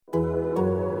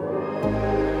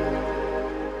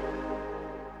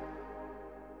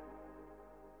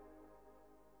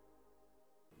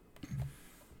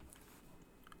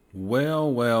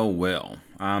Well,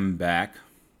 I'm back.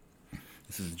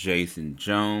 This is Jason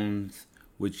Jones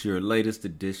with your latest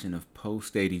edition of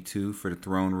Post 82 for the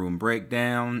Throne Room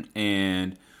Breakdown.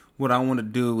 And what I want to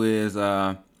do is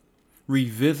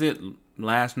revisit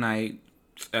last night's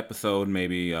episode,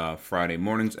 maybe Friday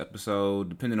morning's episode,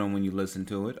 depending on when you listen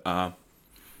to it.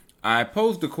 I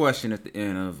posed a question at the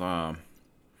end of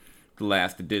the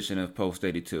last edition of Post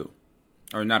 82.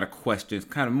 Or not a question, it's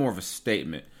kind of more of a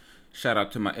statement. Shout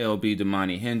out to my LB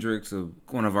Damani Hendricks, of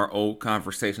one of our old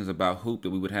conversations about hoop that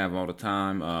we would have all the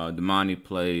time. Damani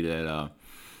played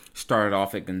started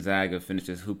off at Gonzaga, finished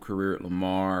his hoop career at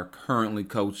Lamar, currently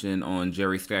coaching on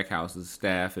Jerry Stackhouse's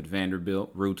staff at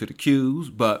Vanderbilt, rude to the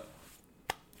Qs, but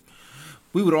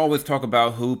we would always talk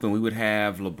about hoop, and we would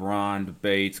have LeBron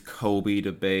debates, Kobe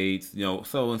debates,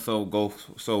 so and so, go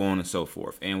so on and so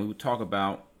forth. And we would talk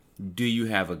about, do you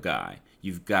have a guy?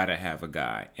 You've got to have a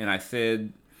guy. And I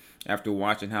said, after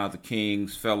watching how the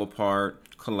Kings fell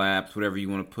apart, collapsed, whatever you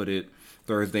want to put it,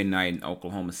 Thursday night in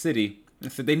Oklahoma City, I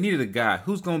said they needed a guy.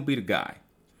 Who's going to be the guy?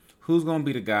 Who's going to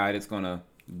be the guy that's going to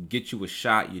get you a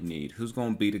shot you need? Who's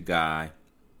going to be the guy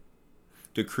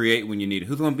to create when you need it?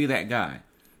 Who's going to be that guy?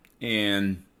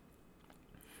 And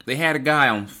they had a guy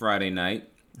on Friday night.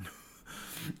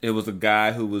 It was a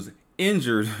guy who was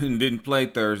injured and didn't play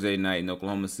Thursday night in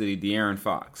Oklahoma City, De'Aaron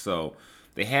Fox. So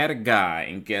they had a guy,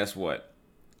 and guess what?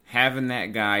 Having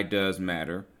that guy does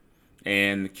matter.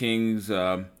 And the Kings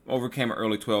overcame an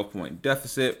early 12-point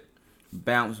deficit,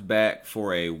 bounced back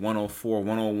for a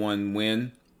 104-101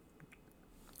 win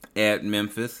at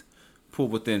Memphis,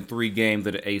 pulled within 3 games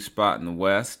of the 8th spot in the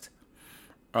West,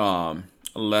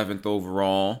 11th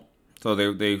overall. So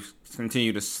they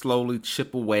continue to slowly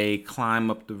chip away,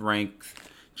 climb up the ranks,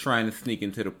 trying to sneak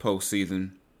into the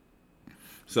postseason.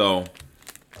 So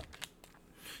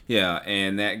yeah,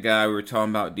 and that guy we were talking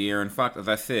about, De'Aaron Fox, as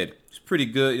I said, he's pretty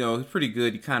good. He's pretty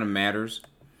good. He kind of matters.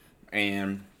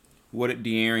 And what did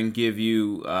De'Aaron give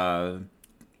you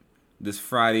this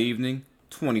Friday evening?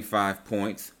 25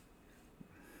 points,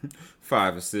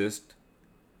 5 assists,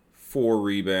 4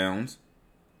 rebounds,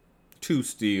 2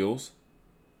 steals,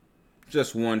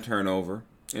 just 1 turnover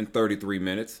in 33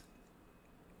 minutes.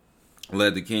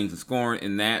 Led the Kings in scoring,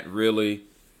 and that really,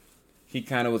 he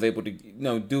kind of was able to,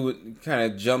 do it, kind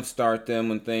of jumpstart them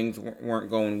when things weren't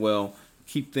going well,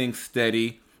 keep things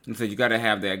steady, and so you got to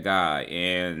have that guy.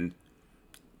 And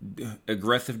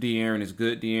aggressive De'Aaron is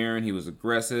good De'Aaron. He was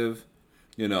aggressive,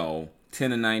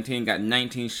 10-19, got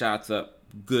 19 shots up,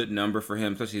 good number for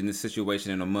him, especially in this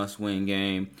situation in a must-win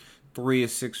game. 3 of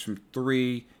 6 from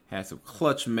 3, had some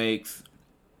clutch makes,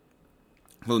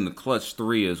 including the clutch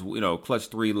 3 is, clutch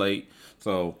 3 late.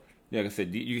 So, like I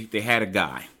said, they had a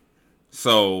guy.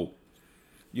 So,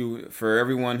 for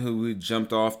everyone who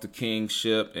jumped off the Kings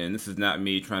ship, and this is not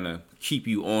me trying to keep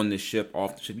you on the ship,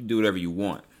 off the ship, you do whatever you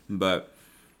want. But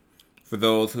for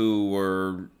those who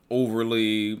were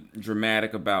overly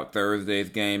dramatic about Thursday's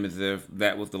game as if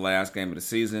that was the last game of the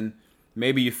season,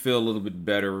 maybe you feel a little bit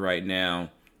better right now,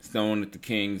 knowing that the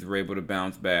Kings were able to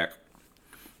bounce back.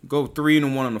 Go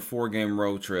 3-1 on a 4-game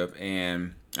road trip,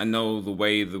 and I know the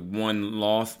way the one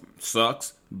loss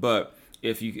sucks, but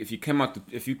if you came out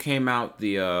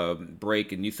the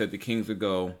break and you said the Kings would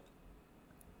go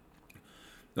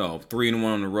 3-1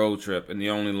 on the road trip, and the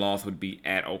only loss would be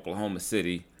at Oklahoma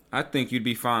City, I think you'd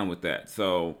be fine with that.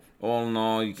 So all in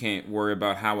all, you can't worry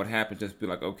about how it happened. Just be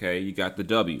like, okay, you got the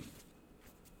W.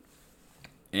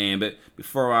 But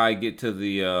before I get to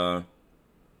the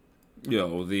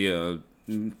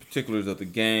particulars of the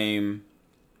game,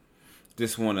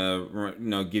 just want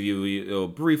to give you a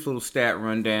brief little stat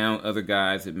rundown. Other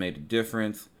guys that made a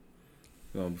difference.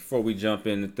 Before we jump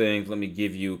into things, let me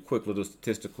give you a quick little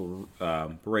statistical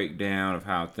breakdown of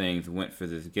how things went for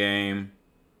this game.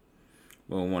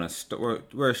 We'll want to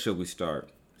start. Where should we start?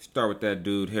 Start with that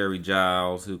dude Harry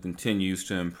Giles, who continues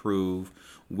to improve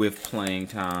with playing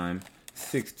time.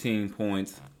 16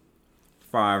 points,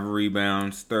 5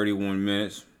 rebounds, 31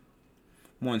 minutes,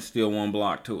 1 steal, 1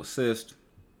 block, 2 assists.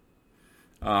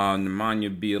 Nemanja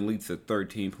Bjelica,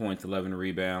 13 points, 11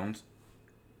 rebounds.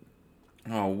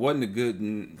 Wasn't a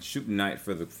good shooting night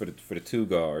for the 2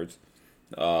 guards.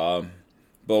 Bogdan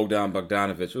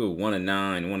Bogdanovic, 1 of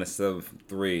 9, 1 of 7 from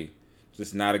 3.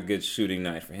 Just not a good shooting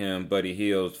night for him. Buddy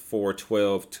Hield,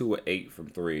 4-12, 2 of 8 from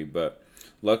 3. But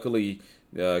luckily,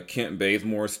 Kent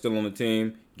Bazemore is still on the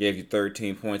team. Gave you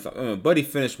 13 points. Buddy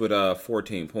finished with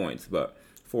 14 points, but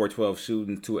 4-12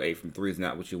 shooting, 2 of 8 from 3 is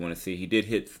not what you want to see. He did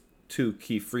hit 2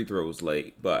 key free throws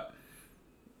late, but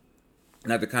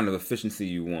not the kind of efficiency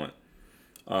you want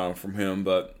from him.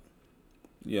 But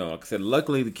like I said,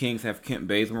 luckily the Kings have Kent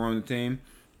Bazemore on the team.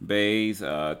 Bays,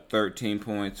 13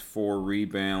 points, 4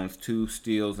 rebounds, 2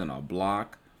 steals, and a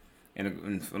block.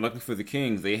 And luckily for the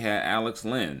Kings, they had Alex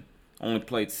Len. Only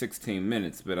played 16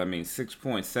 minutes, but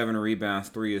 6.7 rebounds,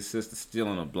 3 assists, a steal,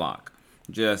 and a block.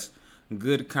 Just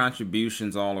good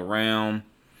contributions all around.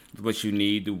 What you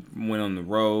need to win on the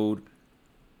road.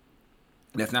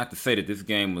 That's not to say that this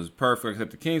game was perfect,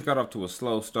 except the Kings got off to a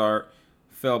slow start,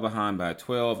 fell behind by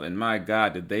 12, and my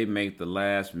God, did they make the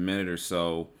last minute or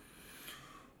so.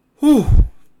 Whew.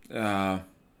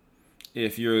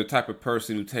 If you're the type of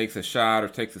person who takes a shot or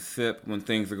takes a sip when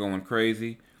things are going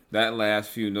crazy,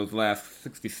 those last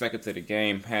 60 seconds of the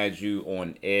game had you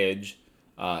on edge.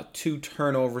 2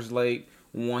 turnovers late,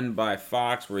 one by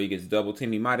Fox where he gets double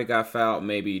teamed. He might have got fouled.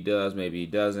 Maybe he does, maybe he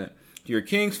doesn't. If you're a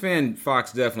Kings fan,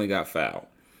 Fox definitely got fouled.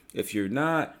 If you're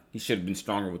not, he should have been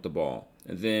stronger with the ball.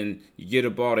 And then you get a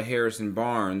ball to Harrison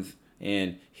Barnes,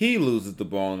 and he loses the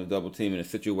ball in the double team in a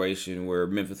situation where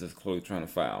Memphis is clearly trying to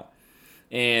foul.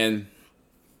 And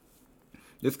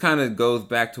this kind of goes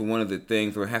back to one of the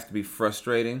things where it has to be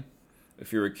frustrating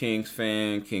if you're a Kings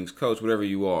fan, Kings coach, whatever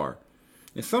you are.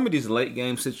 In some of these late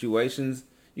game situations,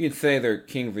 you can say they're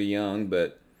Kings are young,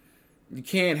 but you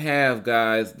can't have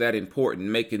guys that important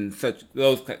making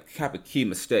those type of key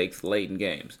mistakes late in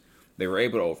games. They were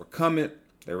able to overcome it.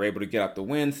 They were able to get out the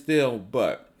win still,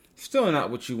 but still not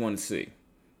what you want to see.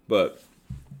 But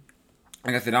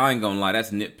like I said, I ain't gonna lie,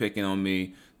 that's nitpicking on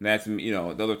me. That's,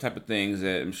 the other type of things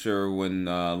that I'm sure when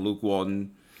Luke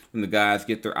Walton, when the guys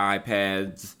get their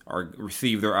iPads or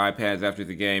receive their iPads after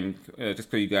the game, just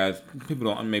because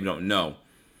people don't know.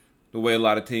 The way a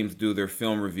lot of teams do their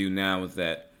film review now is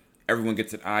that everyone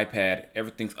gets an iPad,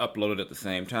 everything's uploaded at the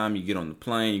same time. You get on the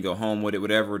plane, you go home with it,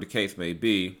 whatever the case may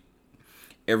be.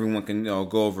 Everyone can go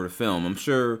over the film. I'm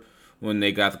sure when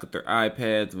they guys look at their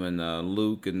iPads, when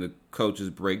Luke and the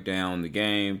coaches break down the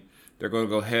game, they're going to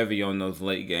go heavy on those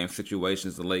late game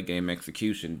situations, the late game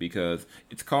execution, because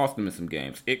it's cost them in some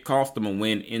games. It cost them a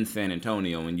win in San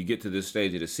Antonio. When you get to this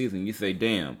stage of the season, you say,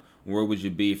 damn, where would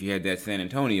you be if you had that San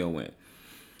Antonio win?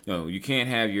 You can't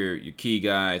have your key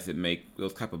guys that make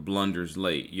those type of blunders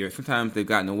late. Sometimes they've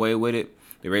gotten away with it.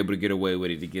 They're able to get away with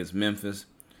it against Memphis.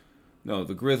 No,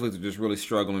 the Grizzlies are just really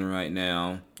struggling right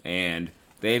now, and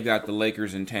they've got the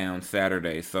Lakers in town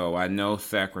Saturday. So I know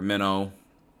Sacramento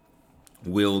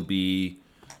will be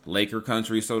Laker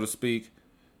country, so to speak.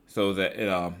 So that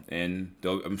and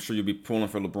I'm sure you'll be pulling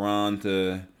for LeBron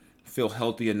to feel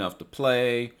healthy enough to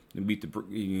play and beat the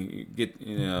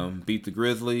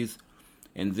Grizzlies,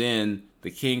 and then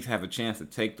the Kings have a chance to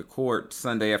take the court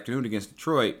Sunday afternoon against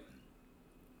Detroit,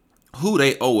 who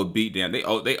they owe a beatdown.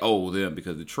 They owe them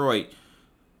because Detroit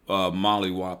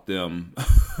mollywopped them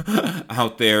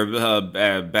out there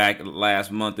back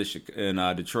last month in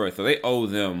Detroit. So they owe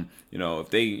them. If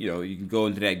they you can go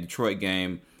into that Detroit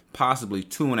game possibly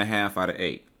 2.5 out of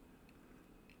 8.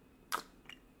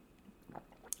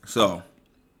 So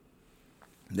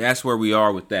that's where we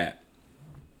are with that.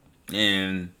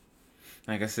 And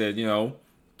like I said,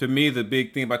 to me the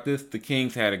big thing about this, the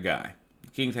Kings had a guy.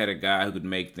 The Kings had a guy who could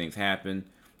make things happen.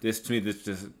 This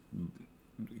just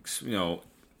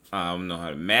I don't know how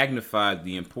to magnify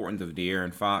the importance of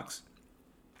De'Aaron Fox.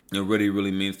 It really,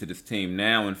 really means to this team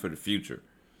now and for the future.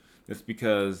 That's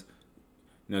because,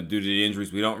 due to the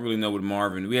injuries, we don't really know what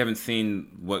Marvin. We haven't seen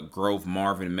what growth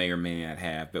Marvin may or may not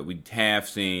have, but we have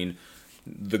seen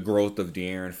the growth of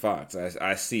De'Aaron Fox.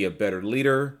 I see a better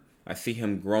leader. I see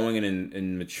him growing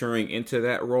and maturing into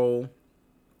that role.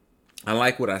 I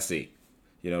like what I see.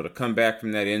 To come back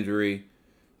from that injury,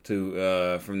 it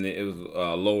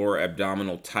was lower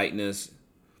abdominal tightness.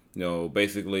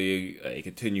 Basically a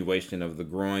continuation of the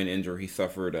groin injury he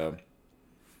suffered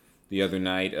the other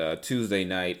night, Tuesday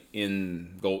night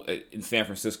in San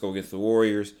Francisco against the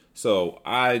Warriors. So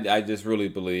I just really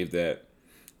believe that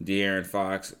De'Aaron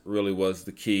Fox really was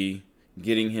the key.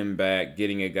 Getting him back,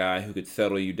 getting a guy who could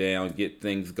settle you down, get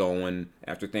things going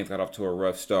after things got off to a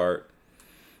rough start.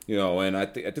 And I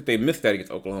think they missed that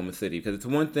against Oklahoma City, because it's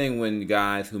one thing when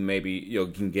guys who maybe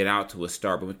can get out to a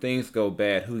start, but when things go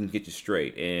bad, who can get you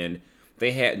straight? And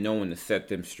they had no one to set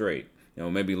them straight.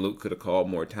 Maybe Luke could have called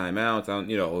more timeouts.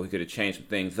 He could have changed some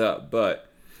things up, but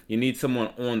you need someone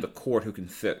on the court who can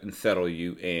set and settle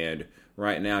you. And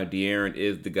right now, De'Aaron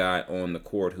is the guy on the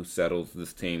court who settles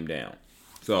this team down.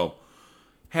 So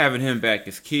having him back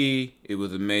is key. It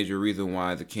was a major reason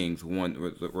why the Kings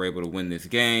were able to win this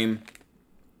game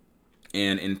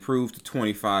and improved to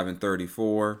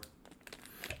 25-34.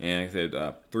 And like I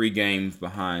said, 3 games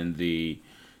behind the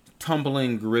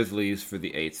tumbling Grizzlies for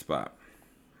the 8th spot.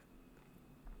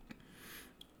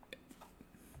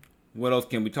 What else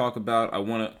can we talk about? I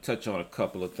want to touch on a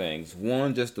couple of things.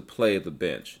 One, just the play of the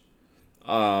bench.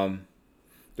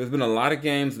 There's been a lot of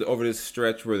games over this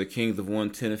stretch where the Kings have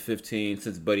won 10 of 15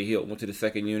 since Buddy Hield went to the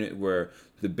second unit, where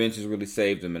the bench has really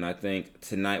saved them. And I think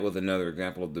tonight was another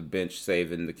example of the bench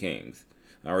saving the Kings.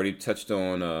 I already touched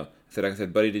on, like I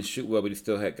said, Buddy didn't shoot well, but he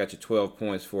still got you 12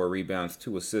 points, 4 rebounds,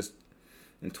 2 assists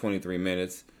in 23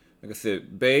 minutes. Like I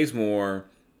said, Bazemore,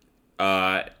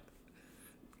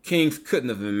 Kings couldn't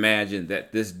have imagined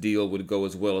that this deal would go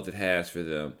as well as it has for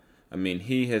them. I mean,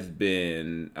 he has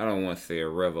been, I don't want to say a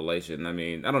revelation. I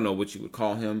mean, I don't know what you would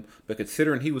call him, but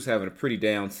considering he was having a pretty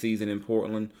down season in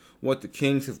Portland, what the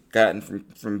Kings have gotten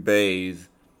from Baze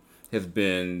has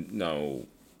been,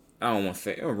 I don't want to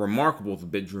say, remarkable is a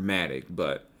bit dramatic,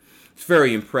 but it's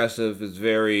very impressive. It's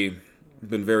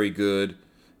been very good.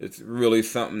 It's really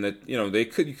something that, you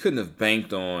couldn't have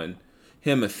banked on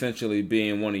him essentially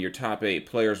being one of your top 8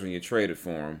 players when you traded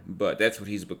for him, but that's what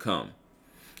he's become.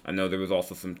 I know there was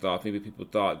also some thought, maybe people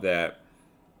thought that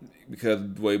because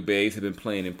of the way Baze had been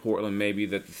playing in Portland, maybe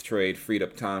that this trade freed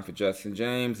up time for Justin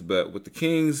James. But with the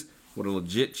Kings, with a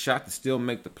legit shot to still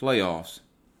make the playoffs,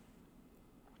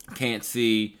 can't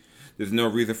see, there's no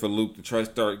reason for Luke to try to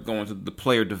start going to the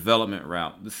player development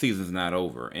route. The season's not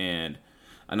over. And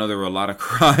I know there were a lot of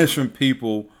cries from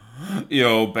people,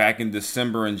 back in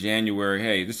December and January,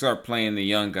 hey, just start playing the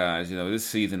young guys. This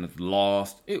season is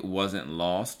lost. It wasn't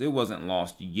lost. It wasn't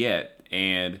lost yet.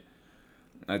 And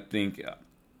I think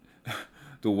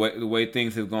the way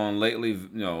things have gone lately,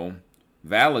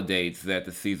 validates that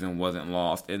the season wasn't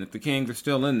lost. And if the Kings are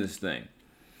still in this thing,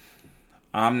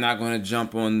 I'm not going to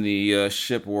jump on the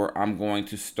ship where I'm going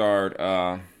to start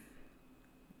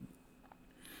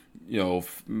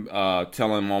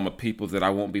telling all my people that I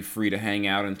won't be free to hang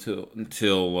out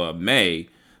until May.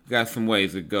 Got some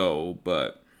ways to go,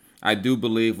 but I do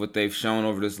believe what they've shown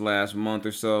over this last month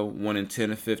or so, 1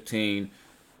 10 of 15.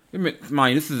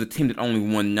 Mind you, this is a team that only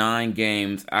won 9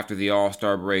 games after the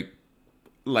All-Star break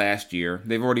last year.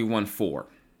 They've already won 4.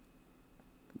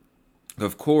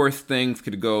 Of course, things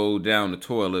could go down the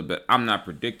toilet, but I'm not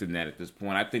predicting that at this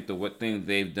point. I think what things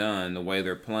they've done, the way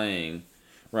they're playing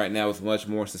right now, is much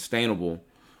more sustainable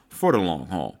for the long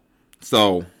haul.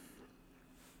 So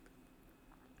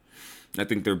I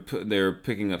think they're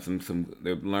picking up some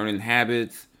they're learning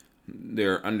habits.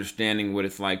 They're understanding what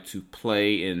it's like to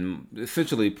play in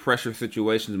essentially pressure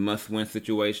situations, must-win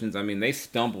situations. I mean, they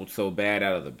stumbled so bad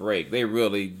out of the break. They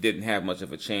really didn't have much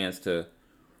of a chance to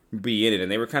be in it, and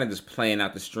they were kind of just playing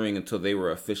out the string until they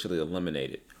were officially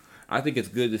eliminated. I think it's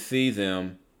good to see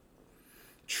them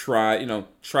try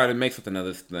to make something of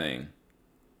this thing.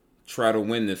 Try to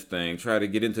win this thing. Try to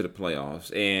get into the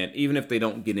playoffs. And even if they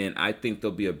don't get in, I think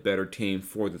they'll be a better team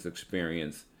for this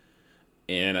experience.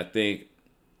 And I think,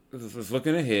 just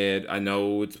looking ahead, I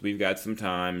know we've got some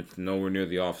time. It's nowhere near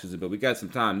the offseason, but we got some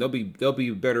time. They'll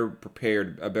be better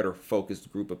prepared, a better focused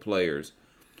group of players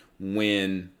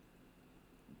when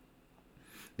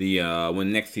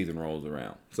when next season rolls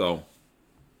around. So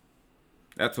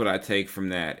that's what I take from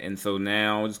that. And so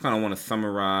now I just kind of want to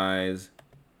summarize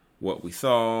what we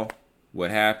saw, what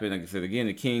happened. Like I said, again,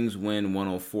 the Kings win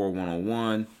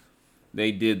 104-101.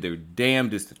 They did their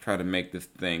damnedest to try to make this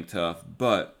thing tough.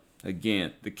 But,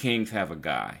 again, the Kings have a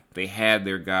guy. They had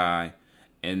their guy,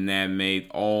 and that made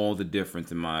all the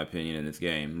difference, in my opinion, in this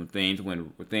game. When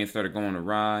things started going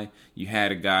awry, you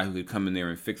had a guy who could come in there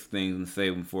and fix things and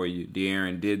save them for you.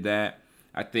 De'Aaron did that.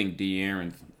 I think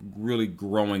De'Aaron's really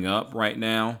growing up right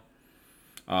now.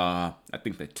 I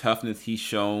think the toughness he's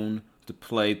shown to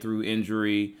play through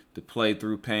injury, to play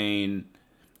through pain,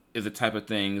 is the type of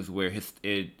things where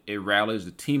it rallies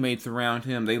the teammates around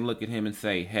him. They look at him and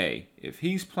say, hey, if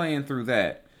he's playing through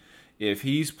that, if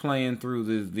he's playing through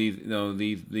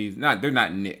they're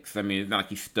not nicks. I mean, it's not like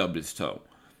he stubbed his toe.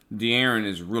 De'Aaron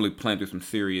is really playing through some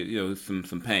serious,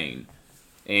 some pain.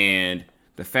 And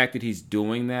the fact that he's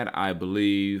doing that, I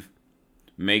believe,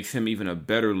 makes him even a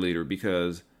better leader,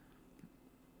 because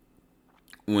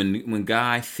when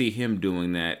guys see him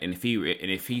doing that, and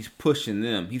if he's pushing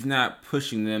them, he's not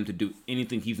pushing them to do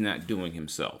anything he's not doing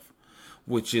himself,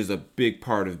 which is a big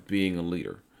part of being a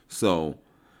leader. So,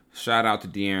 shout out to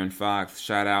De'Aaron Fox.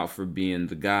 Shout out for being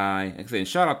the guy. Like I said,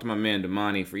 shout out to my man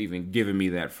Damani for even giving me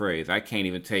that phrase. I can't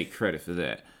even take credit for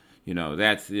that.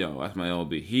 That's my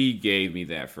LB. He gave me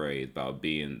that phrase about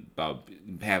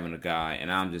having a guy,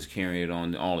 and I'm just carrying it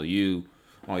on to all you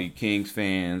Kings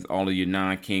fans, all of you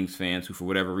non-Kings fans who for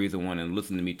whatever reason want to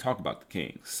listen to me talk about the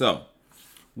Kings. So,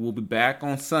 we'll be back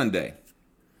on Sunday.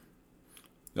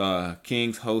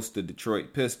 Kings host the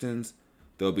Detroit Pistons.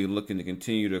 They'll be looking to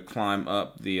continue to climb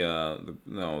up the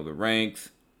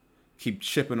ranks. keep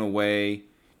chipping away,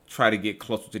 try to get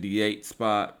closer to the 8th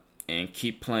spot, and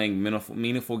keep playing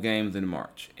meaningful games in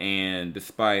March. And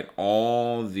despite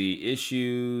all the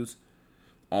issues,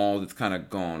 all that's kind of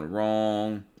gone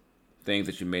wrong, things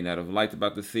that you may not have liked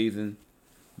about the season,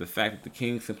 the fact that the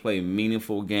Kings can play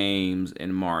meaningful games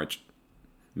in March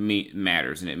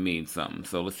matters, and it means something.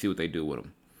 So let's see what they do with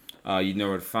them. You know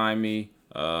where to find me.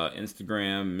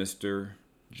 Instagram, Mr.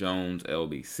 Jones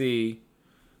LBC.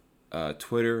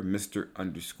 Twitter,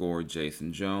 Mr.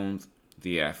 Jason Jones.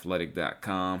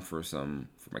 TheAthletic.com for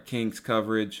my Kings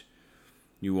coverage.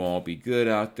 You all be good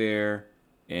out there.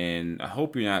 And I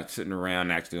hope you're not sitting around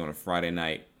actually on a Friday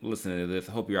night listening to this.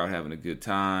 I hope you're out having a good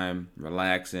time,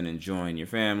 relaxing, enjoying your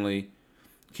family.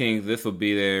 Kings, this will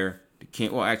be there.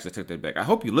 Well, actually, I took that back. I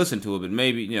hope you listen to it, but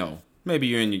maybe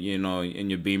you're in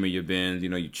your Beamer, your Benz,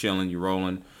 you're chilling, you're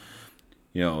rolling,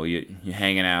 you're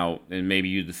hanging out, and maybe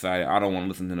you decide, I don't want to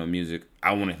listen to no music.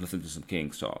 I want to listen to some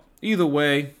Kings talk. Either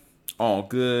way, all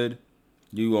good.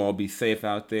 You all be safe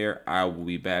out there. I will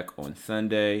be back on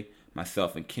Sunday.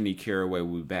 Myself and Kenny Caraway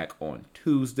will be back on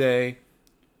Tuesday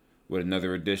with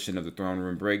another edition of the Throne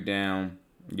Room Breakdown.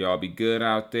 Y'all be good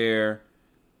out there.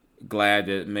 Glad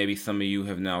that maybe some of you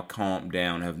have now calmed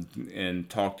down and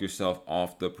talked yourself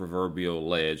off the proverbial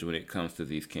ledge when it comes to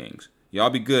these Kings. Y'all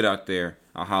be good out there.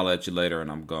 I'll holler at you later,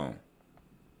 and I'm gone.